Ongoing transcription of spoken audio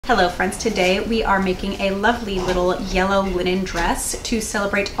Hello friends, today we are making a lovely little yellow linen dress to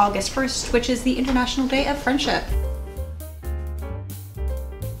celebrate August 1st, which is the International Day of Friendship.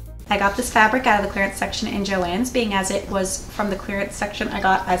 I got this fabric out of the clearance section in Joann's. Being as it was from the clearance section, I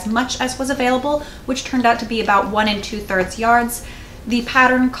got as much as was available, which turned out to be about 1 2/3 yards. The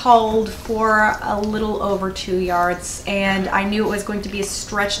pattern called for a little over 2 yards, and I knew it was going to be a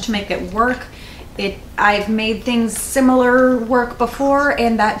stretch to make it work. I've made things similar work before,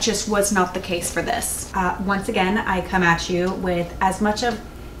 and that just was not the case for this. Once again, I come at you with as much of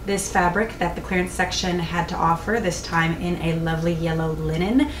this fabric that the clearance section had to offer, this time in a lovely yellow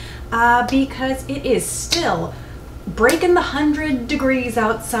linen, because it is still breaking the 100 degrees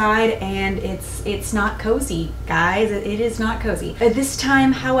outside, and it's not cozy, guys. It is not cozy. This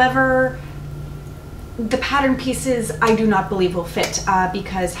time, however, the pattern pieces I do not believe will fit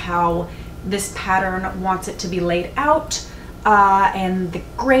because how this pattern wants it to be laid out, and the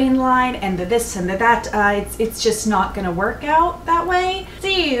grain line and the this and the that, it's just not gonna work out that way.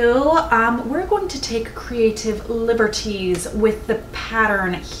 So we're going to take creative liberties with the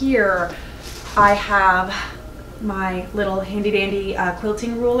pattern here. I have my little handy dandy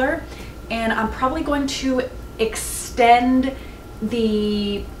quilting ruler, and I'm probably going to extend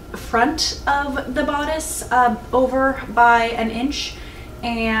the front of the bodice over by 1 inch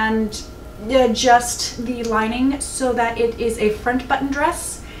and adjust the lining so that it is a front button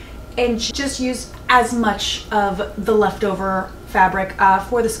dress, and just use as much of the leftover fabric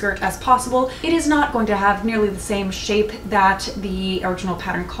for the skirt as possible. It is not going to have nearly the same shape that the original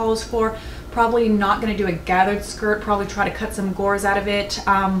pattern calls for. Probably not going to do a gathered skirt, probably try to cut some gores out of it,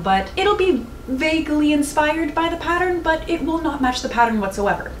 but it'll be vaguely inspired by the pattern, but it will not match the pattern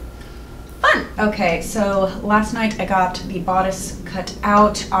whatsoever. Fun! Okay, so last night I got the bodice cut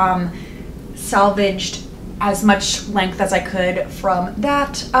out, salvaged as much length as I could from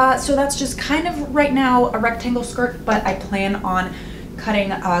that. So that's just kind of right now a rectangle skirt, but I plan on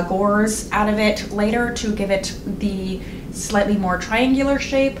cutting gores out of it later to give it the slightly more triangular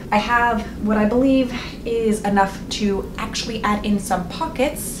shape. I have what I believe is enough to actually add in some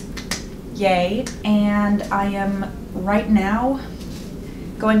pockets. Yay. And I am right now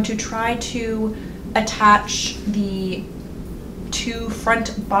going to try to attach the 2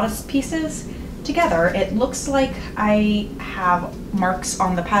 front bodice pieces together. It looks like I have marks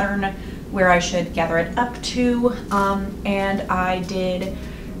on the pattern where I should gather it up to, and I did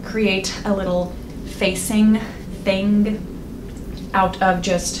create a little facing thing out of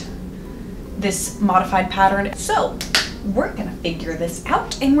just this modified pattern. So we're gonna figure this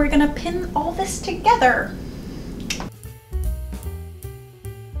out, and we're gonna pin all this together.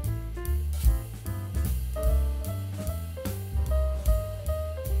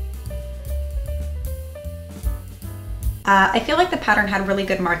 I feel like the pattern had really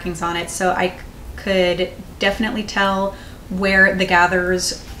good markings on it, so I could definitely tell where the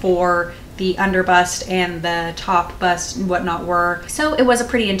gathers for the underbust and the top bust and whatnot were. So it was a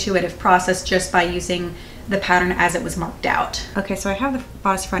pretty intuitive process just by using the pattern as it was marked out. Okay, so I have the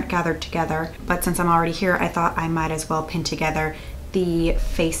bodice front gathered together, but since I'm already here, I thought I might as well pin together the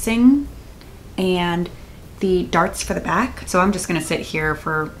facing and the darts for the back. So I'm just gonna sit here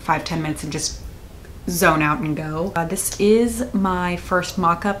for 5-10 minutes and just zone out and go. This is my first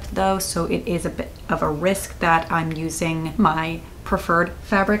mock-up though, so it is a bit of a risk that I'm using my preferred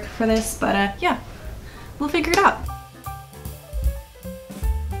fabric for this, but yeah, we'll figure it out.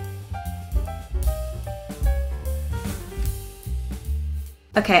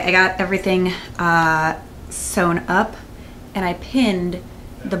 Okay, I got everything sewn up, and I pinned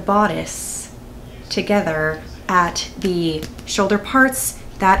the bodice together at the shoulder parts.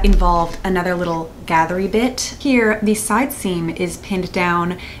 That involved another little gathery bit. Here, the side seam is pinned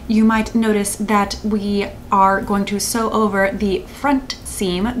down. You might notice that we are going to sew over the front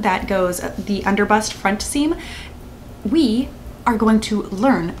seam that goes, the underbust front seam. We are going to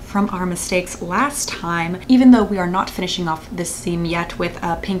learn from our mistakes last time, even though we are not finishing off this seam yet with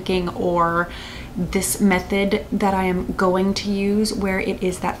pinking or this method that I am going to use where it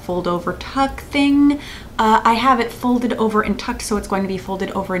is that fold over tuck thing. I have it folded over and tucked, so it's going to be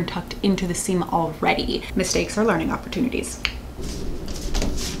folded over and tucked into the seam already. Mistakes are learning opportunities.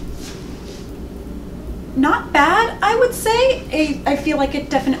 Not bad, I would say. I feel like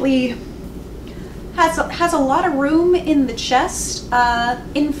it definitely has a lot of room in the chest.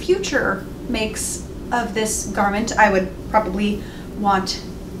 In future makes of this garment, I would probably want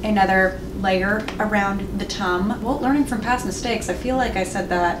another layer around the tum. Well, learning from past mistakes, I feel like I said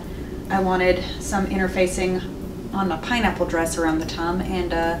that I wanted some interfacing on a pineapple dress around the tum,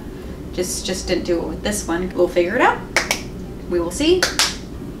 and just didn't do it with this one. We'll figure it out. We will see.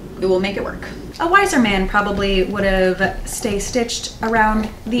 We will make it work. A wiser man probably would have stay stitched around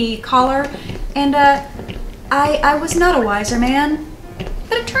the collar, and I was not a wiser man,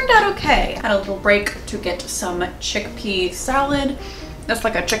 but it turned out okay. Had a little break to get some chickpea salad. That's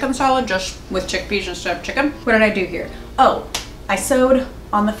like a chicken salad, just with chickpeas instead of chicken. What did I do here? Oh, I sewed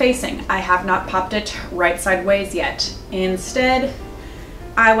on the facing. I have not popped it right sideways yet. Instead,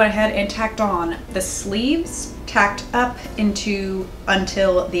 I went ahead and tacked on the sleeves, tacked up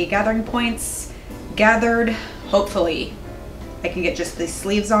until the gathering points gathered. Hopefully I can get just the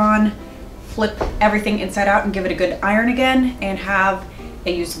sleeves on, flip everything inside out and give it a good iron again, and have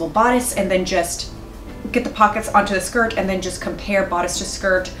a usable bodice, and then just get the pockets onto the skirt, and then just compare bodice to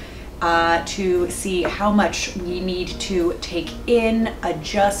skirt to see how much we need to take in,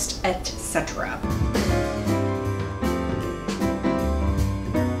 adjust, etc.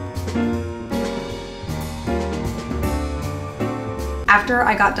 After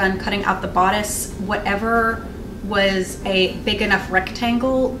I got done cutting out the bodice, whatever was a big enough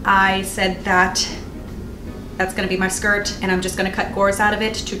rectangle, I said that's gonna be my skirt, and I'm just gonna cut gores out of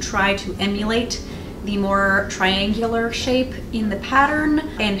it to try to emulate the more triangular shape in the pattern.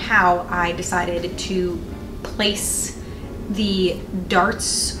 And how I decided to place the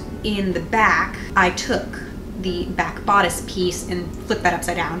darts in the back, I took the back bodice piece and flipped that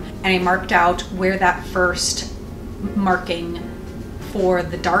upside down, and I marked out where that first marking for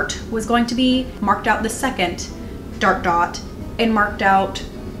the dart was going to be, marked out the second dart dot, and marked out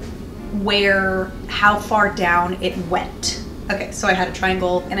how far down it went. Okay, so I had a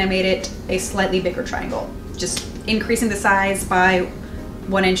triangle and I made it a slightly bigger triangle, just increasing the size by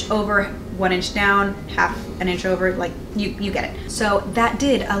 1 inch over, 1 inch down, half an inch over, like you get it. So that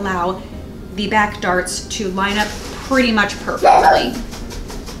did allow the back darts to line up pretty much perfectly.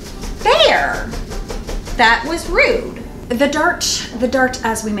 There! That was rude. The dart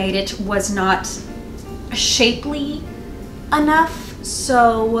as we made it was not shapely enough,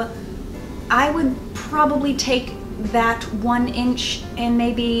 so I would probably take that 1 inch and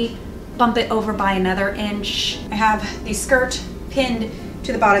maybe bump it over by another inch. I have the skirt pinned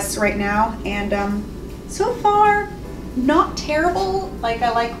to the bodice right now, and so far not terrible. Like,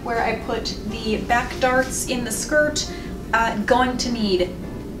 I like where I put the back darts in the skirt. Going to need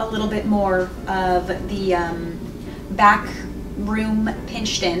a little bit more of the back room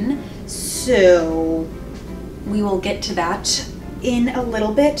pinched in, so we will get to that in a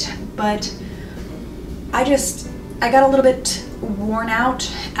little bit. But I got a little bit worn out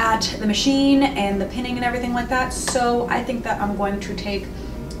at the machine and the pinning and everything like that, so I think that I'm going to take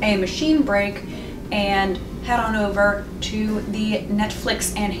a machine break and head on over to the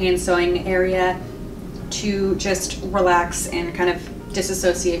Netflix and hand sewing area to just relax and kind of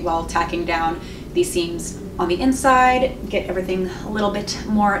disassociate while tacking down the seams on the inside, get everything a little bit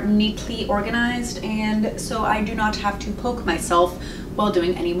more neatly organized, and so I do not have to poke myself while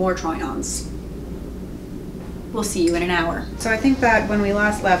doing any more try-ons. We'll see you in an hour. So I think that when we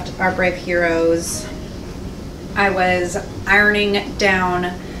last left our brave heroes, I was ironing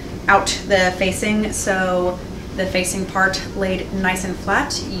down out the facing, so the facing part laid nice and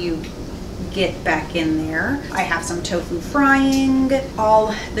flat. You get back in there. I have some tofu frying.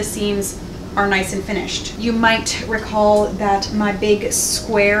 All the seams are nice and finished. You might recall that my big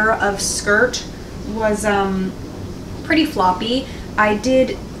square of skirt was pretty floppy. I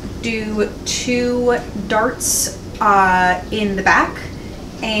did do 2 darts in the back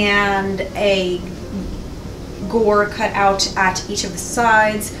and a gore cut out at each of the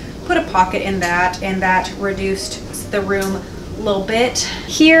sides, put a pocket in that, and that reduced the room a little bit.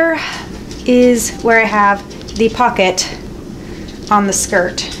 Here is where I have the pocket on the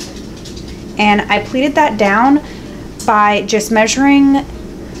skirt, and I pleated that down by just measuring.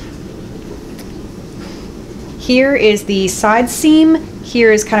 Here is the side seam.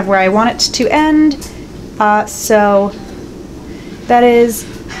 Here is kind of where I want it to end. So that is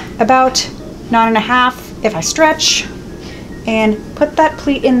about 9.5 if I stretch, and put that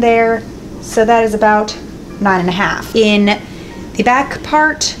pleat in there. So that is about 9.5. In the back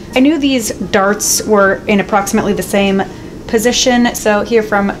part, I knew these darts were in approximately the same position. So here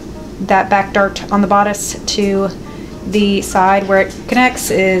from that back dart on the bodice to the side where it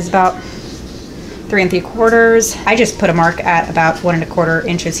connects is about 3 3/4. I just put a mark at about 1 1/4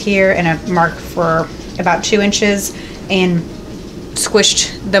 inches here and a mark for about 2 inches, and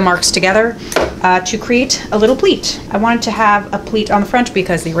squished the marks together to create a little pleat. I wanted to have a pleat on the front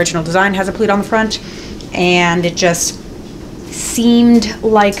because the original design has a pleat on the front, and it just seemed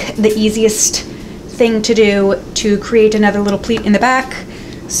like the easiest thing to do to create another little pleat in the back.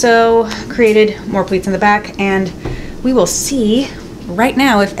 So created more pleats in the back, and we will see right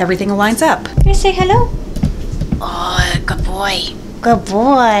now if everything lines up. Can I say hello? Oh, good boy. Good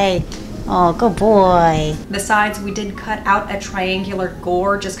boy. Oh, good boy. The sides, we did cut out a triangular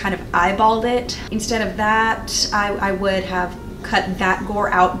gore, just kind of eyeballed it. Instead of that, I would have cut that gore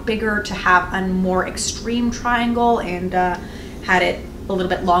out bigger to have a more extreme triangle, and had it a little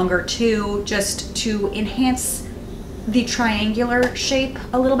bit longer too, just to enhance the triangular shape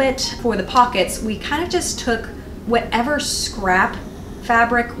a little bit. For the pockets, we kind of just took whatever scrap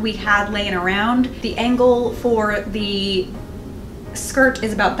fabric we had laying around. The angle for the skirt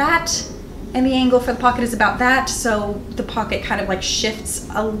is about that, and the angle for the pocket is about that, so the pocket kind of like shifts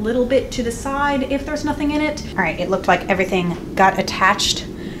a little bit to the side if there's nothing in it. All right, it looked like everything got attached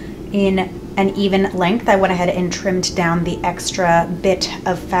in an even length. I went ahead and trimmed down the extra bit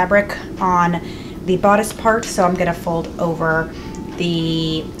of fabric on the bodice part, so I'm gonna fold over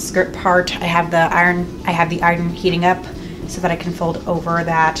the skirt part. I have the iron heating up so that I can fold over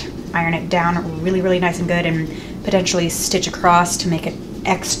that, iron it down really nice and good, and potentially stitch across to make it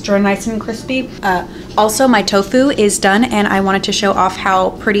extra nice and crispy. Also, my tofu is done, and I wanted to show off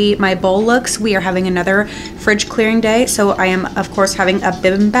how pretty my bowl looks. We are having another fridge clearing day, so I am of course having a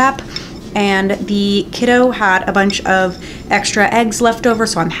bibimbap, and the kiddo had a bunch of extra eggs left over,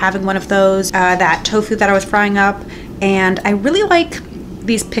 so I'm having one of those. That tofu that I was frying up, and I really like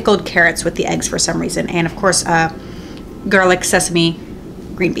these pickled carrots with the eggs for some reason, and of course garlic, sesame,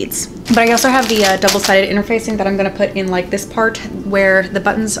 green beans. But I also have the double-sided interfacing that I'm gonna put in like this part where the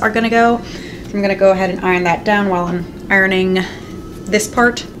buttons are gonna go. So I'm gonna go ahead and iron that down while I'm ironing this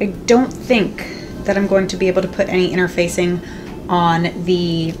part. I don't think that I'm going to be able to put any interfacing on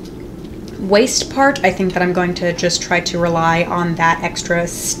the waist part. I think that I'm going to just try to rely on that extra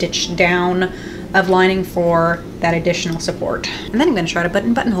stitch down of lining for that additional support. And then I'm gonna try to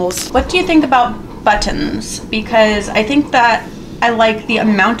button buttonholes. What do you think about buttons? Because I think that I like the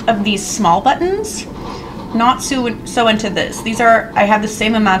amount of these small buttons, not so into this. I have the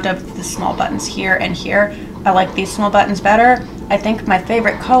same amount of the small buttons here and here. I like these small buttons better. I think my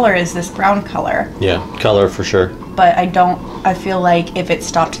favorite color is this brown color. Yeah, color for sure. But I feel like if it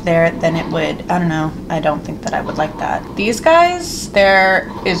stopped there, then it would, I don't know, I don't think that I would like that. These guys,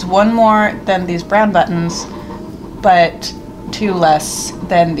 there is one more than these brown buttons, but two less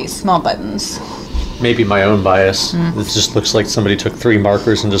than these small buttons. Maybe my own bias. It just looks like somebody took 3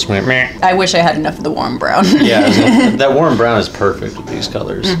 markers and just went meh. I wish I had enough of the warm brown. Yeah, that warm brown is perfect with these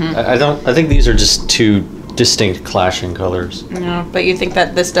colors. I think these are just 2 distinct clashing colors. No, but you think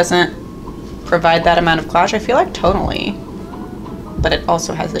that this doesn't provide that amount of clash? I feel like totally. But it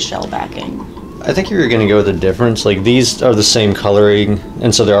also has the shell backing. I think you're going to go with a difference. Like, these are the same coloring,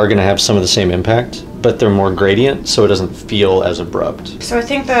 and so they are going to have some of the same impact, but they're more gradient, so it doesn't feel as abrupt. So I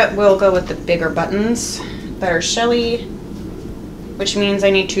think that we'll go with the bigger buttons that are shelly, which means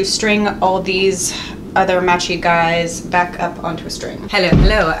I need to string all these other matchy guys back up onto a string.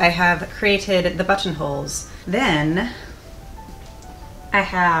 Hello, I have created the buttonholes. Then I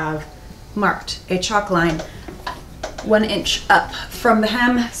have marked a chalk line 1 inch up from the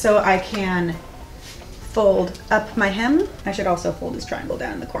hem so I can fold up my hem. I should also fold this triangle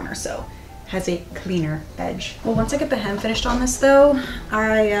down in the corner so it has a cleaner edge. Well, once I get the hem finished on this though,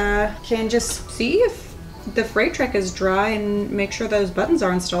 I can just see if the freight track is dry and make sure those buttons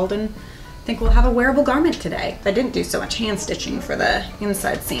are installed, and I think we'll have a wearable garment today. If I didn't do so much hand stitching for the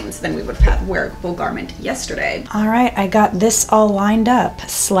inside seams, then we would have had a wearable garment yesterday. All right, I got this all lined up,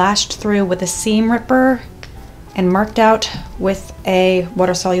 slashed through with a seam ripper and marked out with a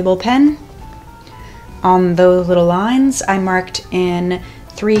water-soluble pen. On those little lines, I marked in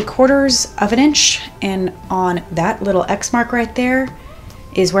 3/4 of an inch, and on that little X mark right there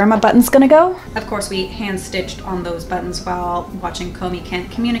is where my button's gonna go. Of course, we hand stitched on those buttons while watching Comey Can't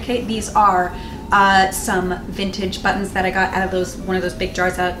Communicate. These are some vintage buttons that I got out of one of those big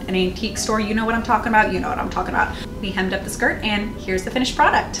jars at an antique store. You know what I'm talking about, you know what I'm talking about. We hemmed up the skirt, and here's the finished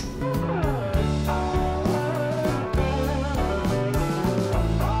product.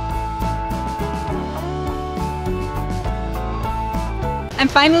 I'm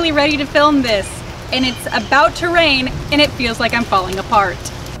finally ready to film this, and it's about to rain, and it feels like I'm falling apart.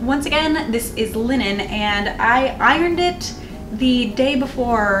 Once again, this is linen, and I ironed it the day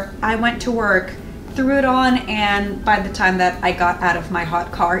before I went to work, threw it on, and by the time that I got out of my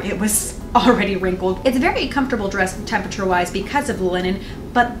hot car, it was already wrinkled. It's a very comfortable dress temperature-wise because of the linen,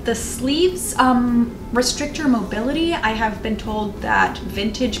 but the sleeves restrict your mobility. I have been told that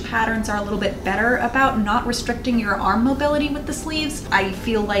vintage patterns are a little bit better about not restricting your arm mobility with the sleeves. I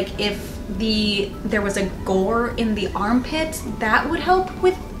feel like if there was a gore in the armpit, that would help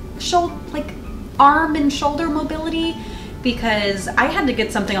with arm and shoulder mobility. because I had to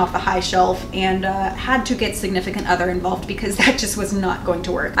get something off the high shelf and had to get significant other involved because that just was not going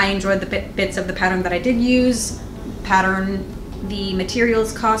to work. I enjoyed the bits of the pattern that I did use. The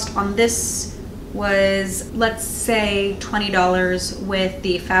materials cost on this was, let's say, $20 with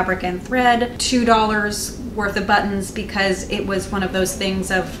the fabric and thread, $2 worth of buttons, because it was one of those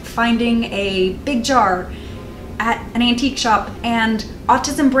things of finding a big jar at an antique shop and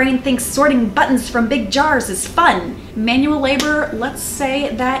autism brain thinks sorting buttons from big jars is fun. Manual labor, let's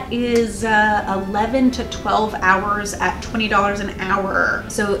say that is 11 to 12 hours at $20 an hour.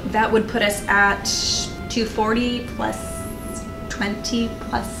 So that would put us at $240 plus 20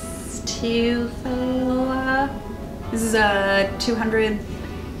 plus 2, so this is a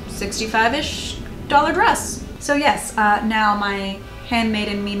 $265-ish dress. So yes, now my handmade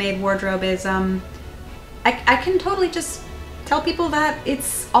and me-made wardrobe is I can totally just tell people that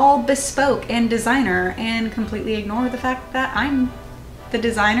it's all bespoke and designer and completely ignore the fact that I'm the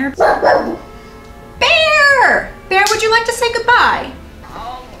designer. Bear! Bear, would you like to say goodbye?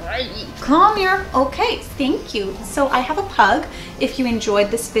 Alright. Come here. Okay, thank you. So I have a pug. If you enjoyed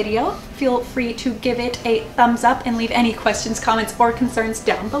this video, feel free to give it a thumbs up and leave any questions, comments, or concerns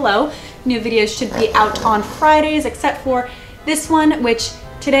down below. New videos should be out on Fridays, except for this one, which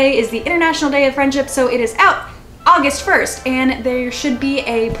today is the International Day of Friendship, so it is out August 1st, and there should be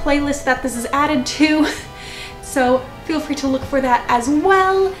a playlist that this is added to, so feel free to look for that as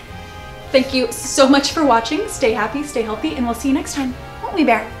well. Thank you so much for watching. Stay happy, stay healthy, and we'll see you next time. Won't we,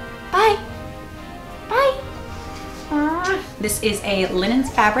 Bear? Bye. Bye. This is a linen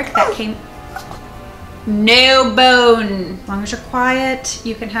fabric that came... No bone. As long as you're quiet,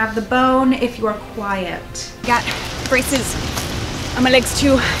 you can have the bone if you are quiet. Got braces on my legs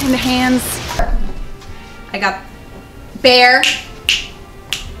too, and the hands. I got Bear.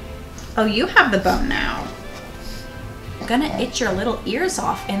 Oh, you have the bone now. I'm gonna itch your little ears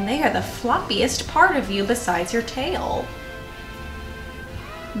off, and they are the floppiest part of you besides your tail.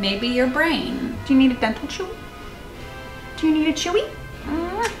 Maybe your brain. Do you need a dental chew? Do you need a chewy?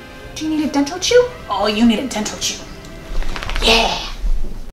 Do you need a dental chew? Oh, you need a dental chew. Yeah.